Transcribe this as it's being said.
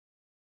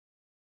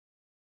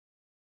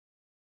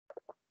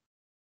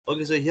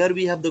Okay, so here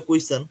we have the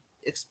question,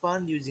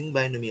 expand using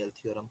binomial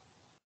theorem.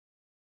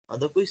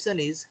 The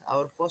question is,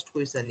 our first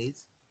question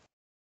is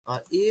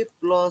a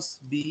plus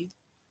b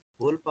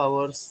whole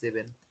power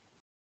 7.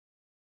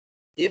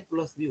 A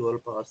plus b whole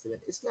power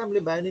 7. यसलाई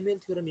हामीले binomial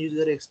theorem use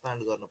गरेर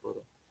expand गर्न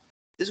पर्यो।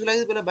 त्यसको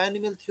लागि पहिला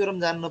binomial theorem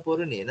जान्न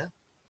पर्यो नि हैन?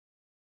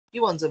 के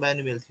भन्छ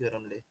binomial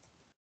theorem ले?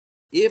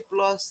 A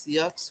plus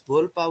x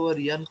whole power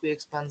n को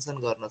एक्सपान्सन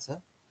गर्न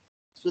छ।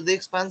 So the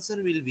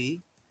expansion will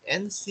be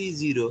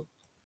nc0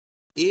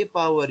 a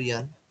power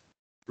n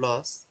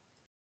plus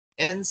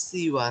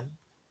nc1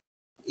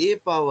 a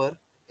power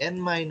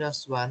n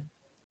minus 1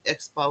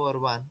 x power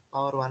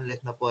 1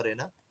 लेख्न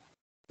परेन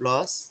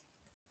plus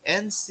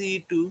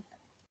nc2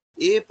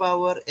 a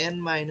power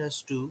n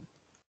minus 2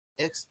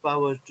 x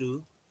power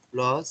 2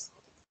 plus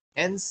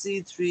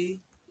nc3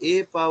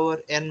 a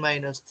power n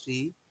minus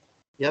 3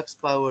 x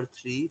power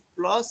 3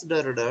 plus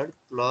dot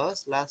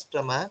plus last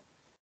मा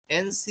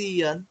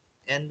ncn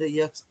and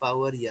x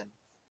power n.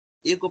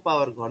 a को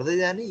power घट्दै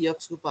जाने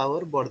x को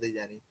power बढ्दै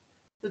जाने.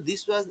 So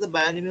this was the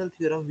binomial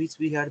theorem which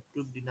we had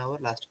proved in our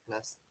last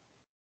class.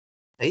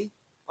 है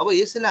अब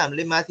यसैलाई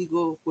हामीले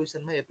माथिको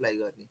क्वेशनमा एप्लाई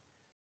गर्ने.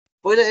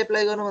 पहिला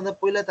एप्लाई गर्न भन्दा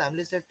पहिला त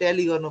हामीले यसलाई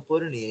ट्याली गर्न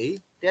पर्यो नि है.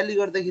 ट्याली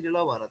गर्दाखेरि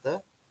ल भन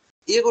त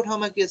a को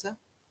ठाउँमा के छ?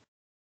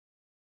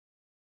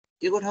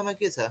 a को ठाउँमा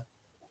के छ?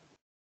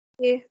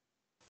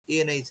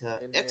 a नै छ.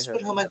 x को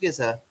ठाउँमा के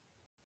छ?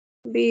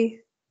 b.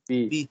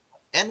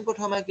 n को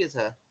ठाउँमा के छ?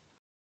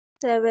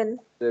 7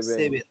 छ.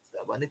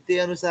 भने त्यही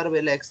अनुसार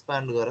यसलाई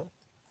एक्सपान्ड गर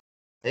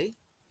है.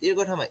 a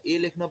को ठाउँमा a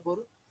लेख्न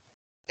पर्यो,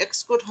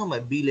 x को ठाउँमा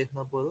b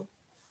लेख्न पर्यो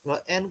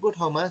र n को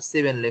ठाउँमा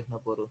 7 लेख्न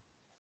पर्यो.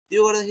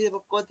 त्यो गर्दाखेरि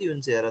अब कति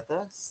हुन्छ हेर त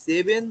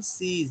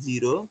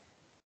 7c0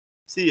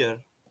 here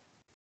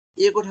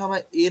a को ठाउँमा a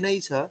नै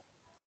छ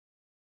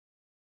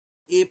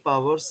a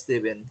पावर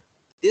 7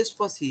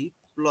 त्यसपछि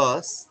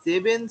plus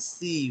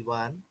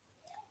 7c1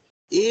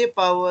 a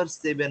power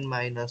 7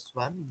 minus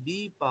 1 b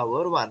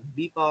power 1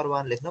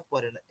 लेख्न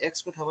परेन x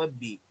को ठाउँमा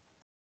b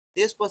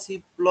त्यसपछि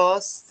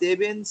प्लस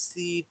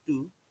 7c2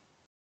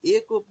 a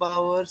को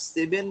पावर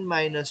 7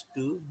 minus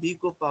 2 b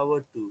को पावर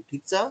 2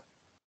 ठीक छ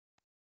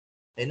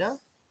हैन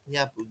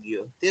यहाँ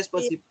पुग्यो.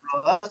 त्यसपछि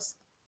plus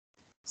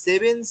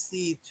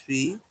 7c3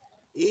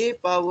 a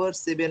power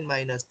 7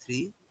 minus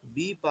 3 b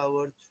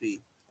power 3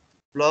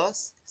 plus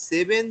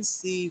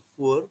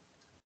 7c4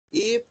 a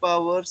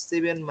power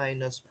 7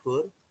 minus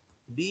 4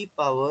 b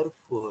power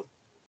 4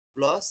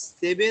 plus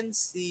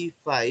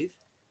 7c5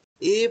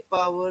 a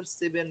power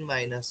 7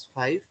 minus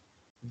 5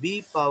 b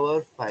power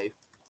 5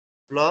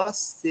 plus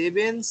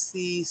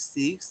 7c6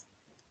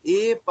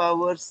 a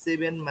power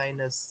 7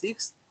 minus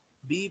 6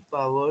 b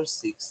power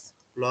 6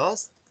 plus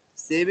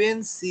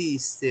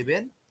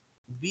 7c7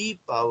 b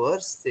power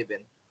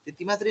 7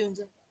 त्यति मात्रै हुन्छ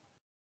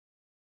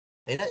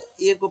हैन.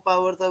 a को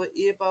power त अब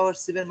a power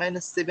 7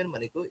 minus 7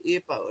 भनेको a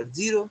power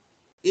 0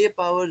 a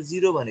power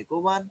 0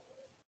 भनेको 1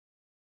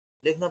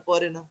 लेख्न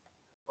परेन.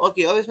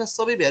 ओके अब यसमा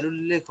सबै value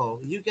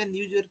लेखौं. You can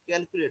use your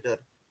calculator.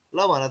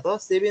 ल भन त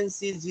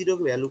 7c0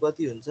 को भ्यालु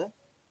कति हुन्छ?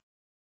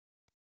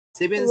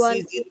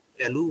 7c0 को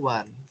value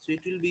 1. So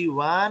it will be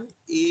 1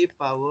 a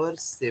power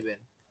 7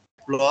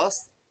 plus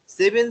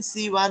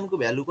 7c1 को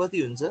भ्यालु कति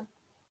हुन्छ?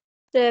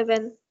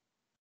 7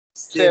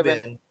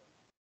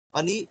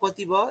 अनि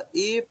कति भयो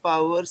a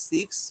power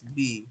 6 b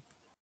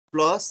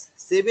plus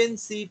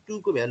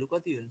 7c2 को भ्यालु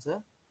कति हुन्छ?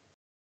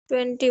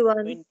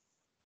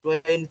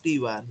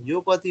 21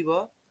 यो कति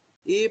भयो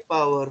a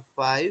power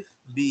 5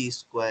 b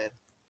square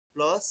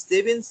plus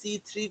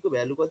 7c3 को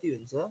भ्यालु कति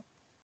हुन्छ?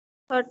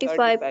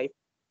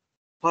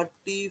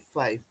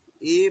 35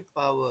 a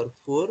power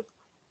 4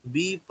 b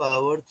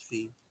power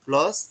 3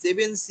 plus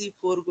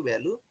 7c4 को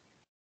value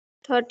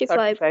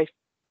 35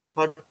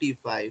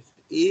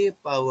 a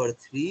power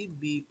 3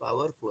 b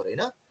power 4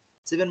 हैन.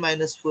 7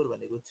 minus 4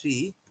 भनेको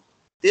 3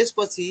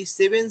 त्यसपछि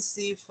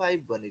 7c5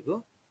 भनेको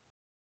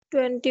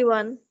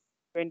 21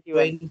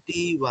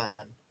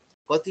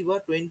 कति भयो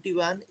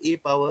 21 a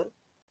power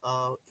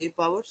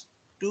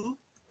 2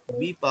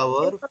 b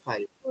power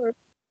 5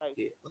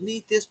 okay. अनि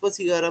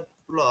त्यसपछि गएर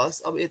प्लस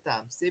अब यता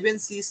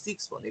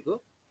 7c6 भनेको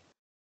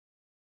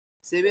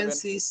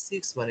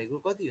 7c6 भनेको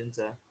कति हुन्छ?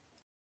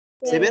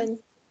 7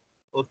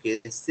 ओके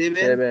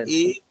 7 a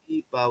b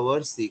पावर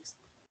 6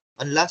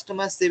 अनि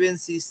लास्टमा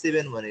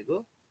 7c7 भनेको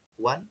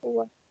 1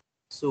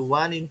 so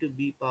 1 into b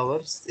power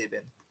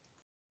 7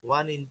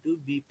 1 into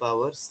b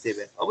power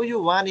 7. अब यो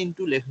 1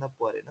 into लेख्न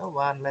परेन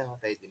 1 लाई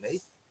हटाइदिनु है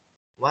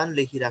 1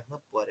 लेखिराख्न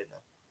परेन.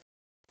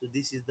 So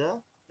this is the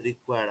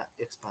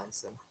required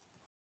expansion.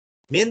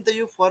 Main त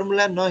यो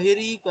फर्मुला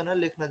नहेरिकन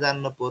लेख्न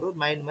जान्न पर्यो.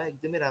 माइन्डमा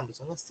एकदमै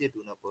राम्रोसँग सेट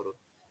हुन पर्यो.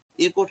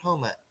 a को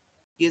ठाउँमा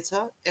के छ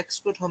x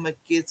को ठाउँमा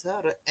के छ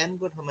र n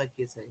को ठाउँमा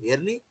के छ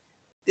हेर्ने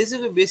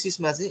त्यसैको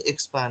बेसिसमा चाहिँ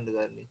एक्सपान्ड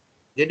गर्ने.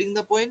 Getting the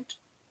point?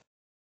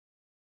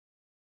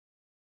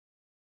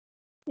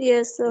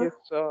 Yes sir.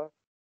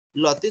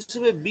 ल त्यसो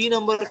भए बी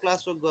नम्बर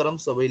क्लास वर्क गरौँ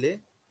सबैले.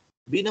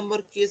 बी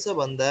नम्बर के छ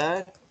भन्दा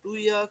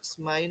 2x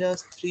 -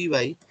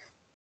 3y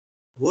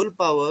whole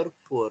power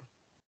 4.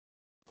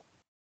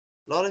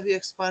 Lot of you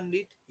expand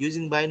it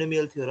using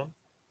binomial theorem.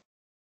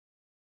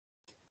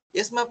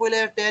 यसमा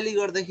पहिला ट्याली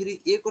गर्दाखेरि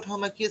a को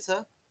ठाउँमा के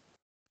छ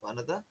भन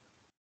त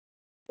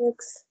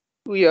x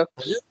 2x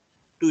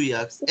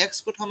 2x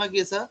x को ठाउँमा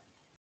के छ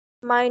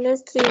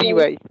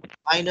 -3y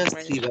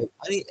 -3y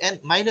अनि n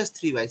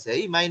 -3y छ है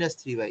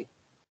 -3y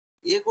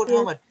a को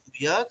ठाउँमा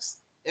 2x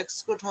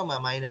x को ठाउँमा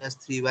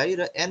 -3y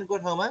र n को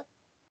ठाउँमा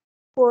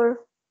 4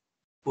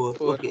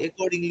 okay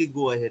accordingly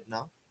go ahead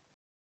now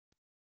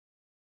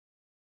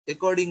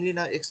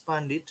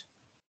expand it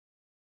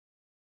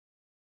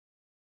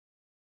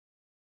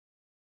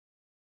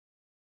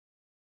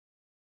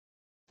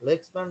ल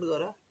एक्सपान्ड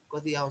गर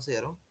कति आउँछ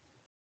हेरौं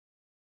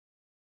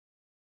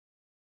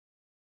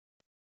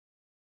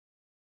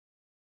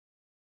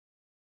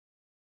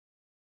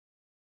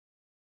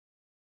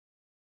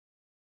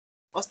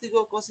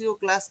अस्तिको कसैको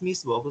क्लास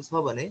मिस भएको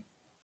छ भने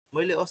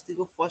मैले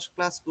अस्तिको फर्स्ट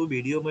क्लासको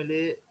भिडियो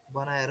मैले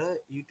बनाएर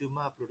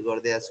युट्युबमा अपलोड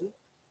गरिदिएको छु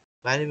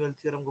बाइनोमियल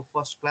थ्योरमको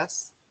फर्स्ट क्लास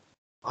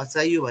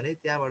चाहियो भने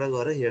त्यहाँबाट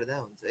गएर हेर्दा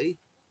हुन्छ है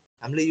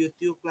हामीले यो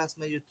त्यो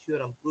क्लासमा यो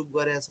थ्योरम प्रुफ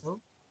गरेका छौं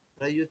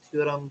र यो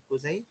थ्योरमको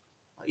चाहिँ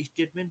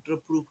स्टेटमेन्ट र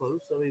प्रुफहरु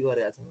सबै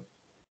गरेका छौं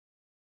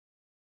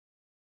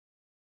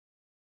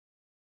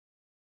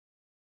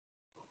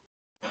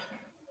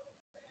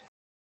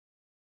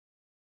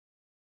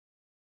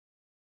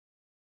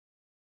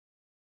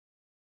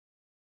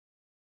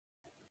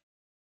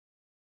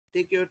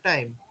Take your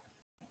time.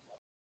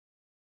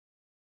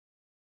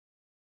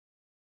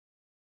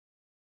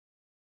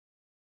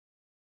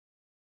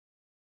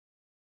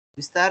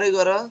 बिस्तारै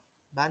गर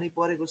बानी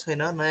परेको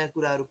छैन नयाँ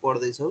कुराहरु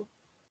पढ्दै छौ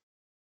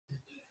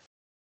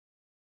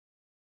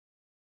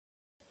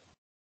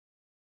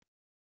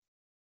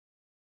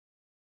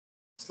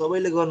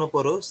सबैले गर्न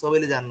पर्यो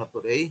सबैले जान्न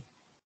पर्यो है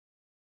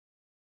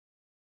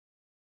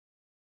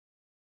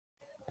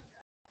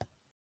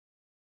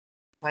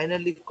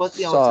फाइनली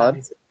कति आउँछ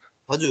हामी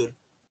हजुर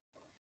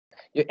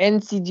यो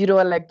NC0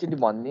 वाला एक्चुअली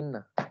भन्दिन न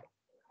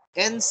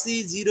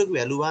NC0 को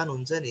भ्यालु 1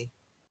 हुन्छ नि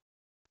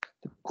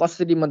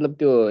कसरी मतलब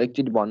त्यो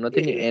एक्चुअली भन्नु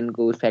थियो नि n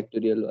को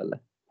फ्याक्टोरियल वाला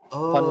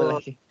फर्मुला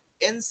के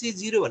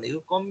NC0 भनेको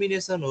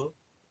कम्बिनेसन हो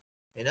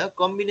हैन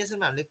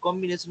कम्बिनेसनमा हामीले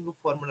कम्बिनेसनको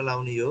फर्मुला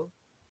लाउने हो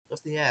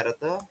जस्तै यहाँ हेर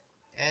त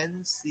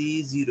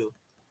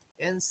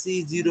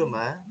NC0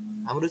 मा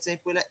हाम्रो चाहिँ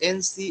पहिला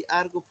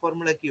NCR को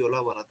फर्मुला के होला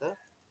भन त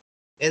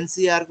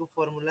NCR को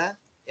formula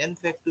n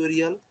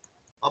factorial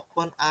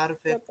upon r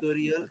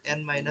factorial n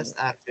minus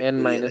r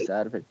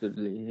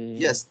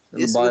factorial yes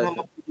यसको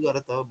ठाउँमा पुट गर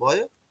त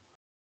भयो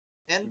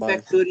n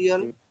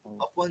factorial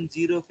upon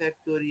 0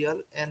 factorial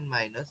n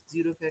minus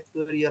 0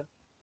 factorial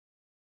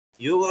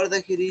यो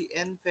गर्दाखेरि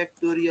n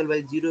factorial by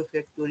 0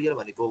 factorial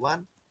भनेको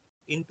 1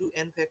 into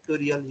n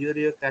factorial यो र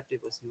यो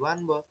काटेपछि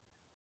 1 भयो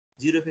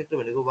 0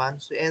 factorial भनेको 1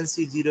 सो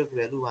NC0 को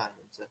भ्यालु 1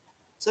 हुन्छ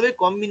सबै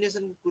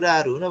कम्बिनेसनको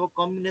कुराहरु हुन अब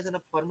कम्बिनेसन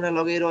अफ फर्मुला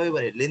लगाइरह्यो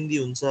भने लेन्दी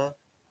हुन्छ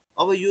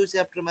अब यो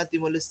च्याप्टरमा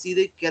तिमीले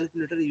सिधै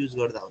क्याल्कुलेटर युज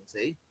गर्दा हुन्छ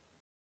है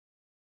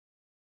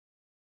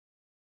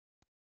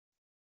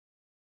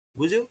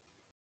बुझ्यौ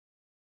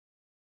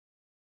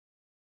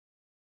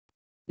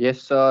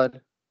यस सर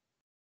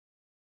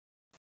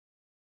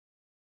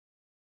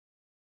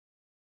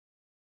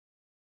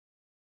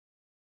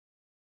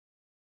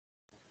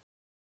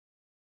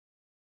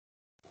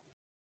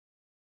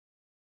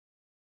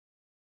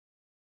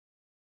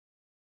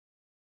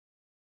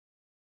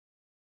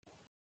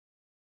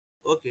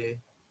ओके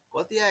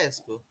कति आयो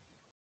यसको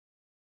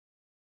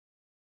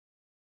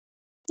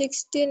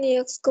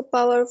 16x को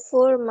power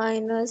 4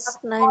 minus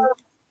 9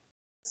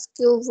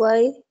 cube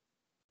y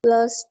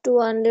plus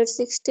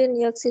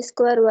 216x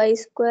square y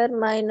square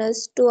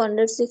minus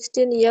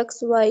 216x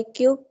y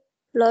cube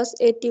plus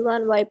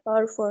 81y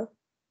power 4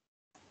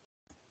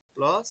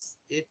 plus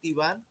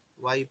 81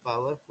 y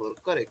power 4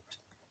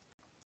 correct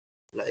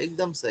ल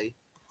एकदम सही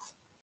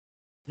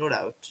नो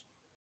डाउट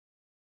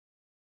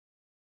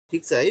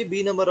ठीक छ है बी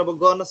नम्बर अब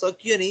गर्न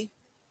सकियो नि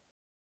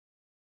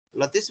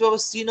ल त्यसपछि अब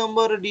सी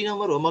नम्बर र डी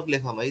नम्बर होमवर्क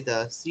लेखौं है त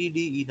C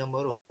D E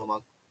number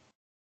homework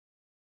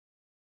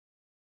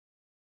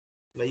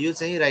ल यो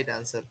चाहिँ right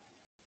answer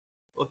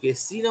okay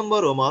C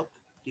number homework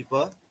tip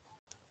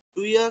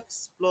 2x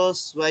plus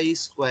y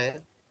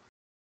square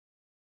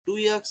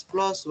 2x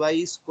plus y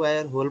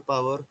square whole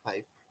power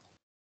 5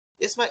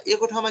 यसमा a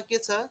को ठाउँमा के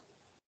छ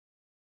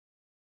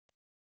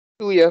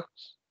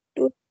 2x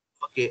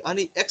ओके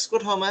अनि x को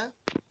ठाउँमा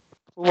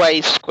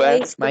y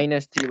square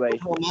minus 3y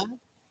ठाउँमा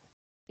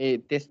ए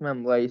त्यसमा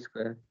y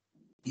square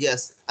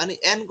यस अनि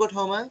n को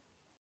ठाउँमा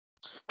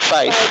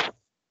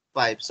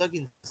 5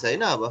 सकिन्छ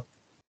हैन अब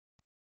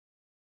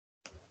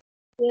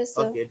yes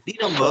sir okay D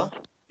number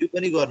यो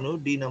पनि गर्नु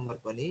डी नम्बर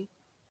पनि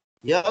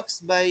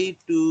x by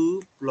 2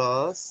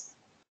 plus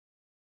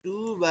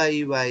 2 by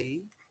y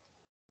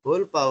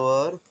whole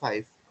power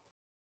 5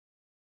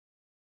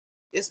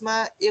 यसमा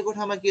a को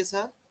ठाउँमा के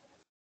छ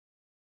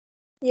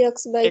x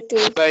by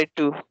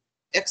 2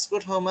 x को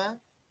ठाउँमा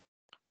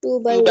 2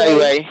 by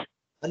y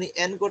अनि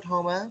n को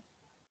ठाउँमा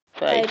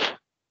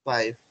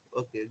 5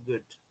 ओके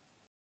गुड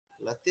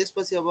ल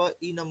त्यसपछि अब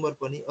ई नम्बर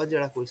पनि अझै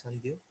एउटा क्वेशन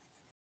दियो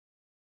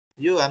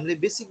यो हामीले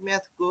बेसिक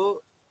म्याथको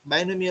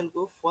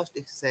बाइनोमियलको फर्स्ट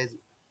एक्सरसाइज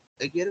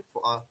के अरे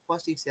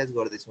फर्स्ट एक्सरसाइज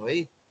गर्दैछौँ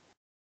है।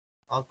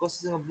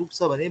 कसैसँग बुक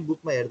छ भने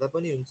बुकमा हेर्दा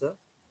पनि हुन्छ।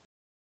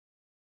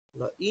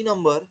 ल ई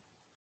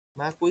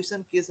नम्बरमा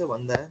क्वेसन के छ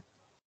भन्दा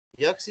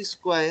x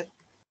square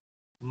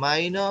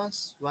minus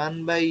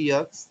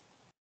 1/x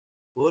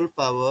whole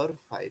power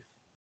 5।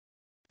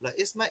 ल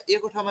यसमा a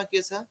को ठाउँमा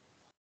के छ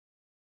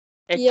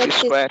x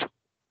स्क्वायर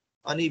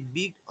अनि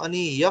b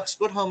अनि x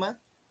को ठाउँमा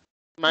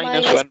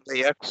माइनस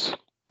 1/x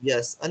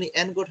यस अनि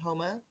n को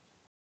ठाउँमा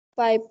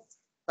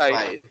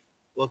 5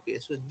 okay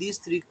so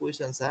this three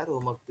questions are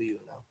homework to you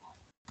now.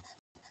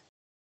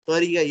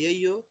 तरिका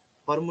यही हो,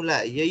 फर्मुला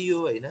यही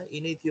हो हैन,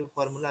 यिनै थियो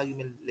फर्मुला अघि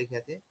मैले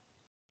लेखेको थिएँ,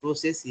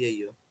 प्रोसेस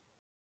यही हो।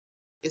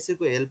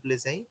 यसैको हेल्पले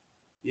चाहिँ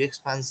यो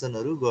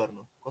एक्सपान्सनहरु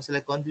गर्नु।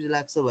 कसैलाई कन्फ्युज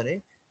लाग्छ भने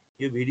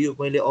यो भिडियो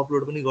मैले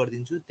अपलोड पनि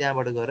गरिदिन्छु,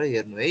 त्यहाँबाट गएर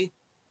हेर्नु है।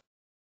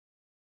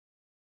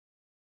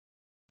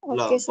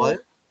 ल ओके सर भयो।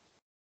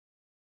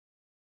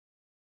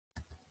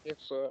 Yes,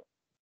 sir.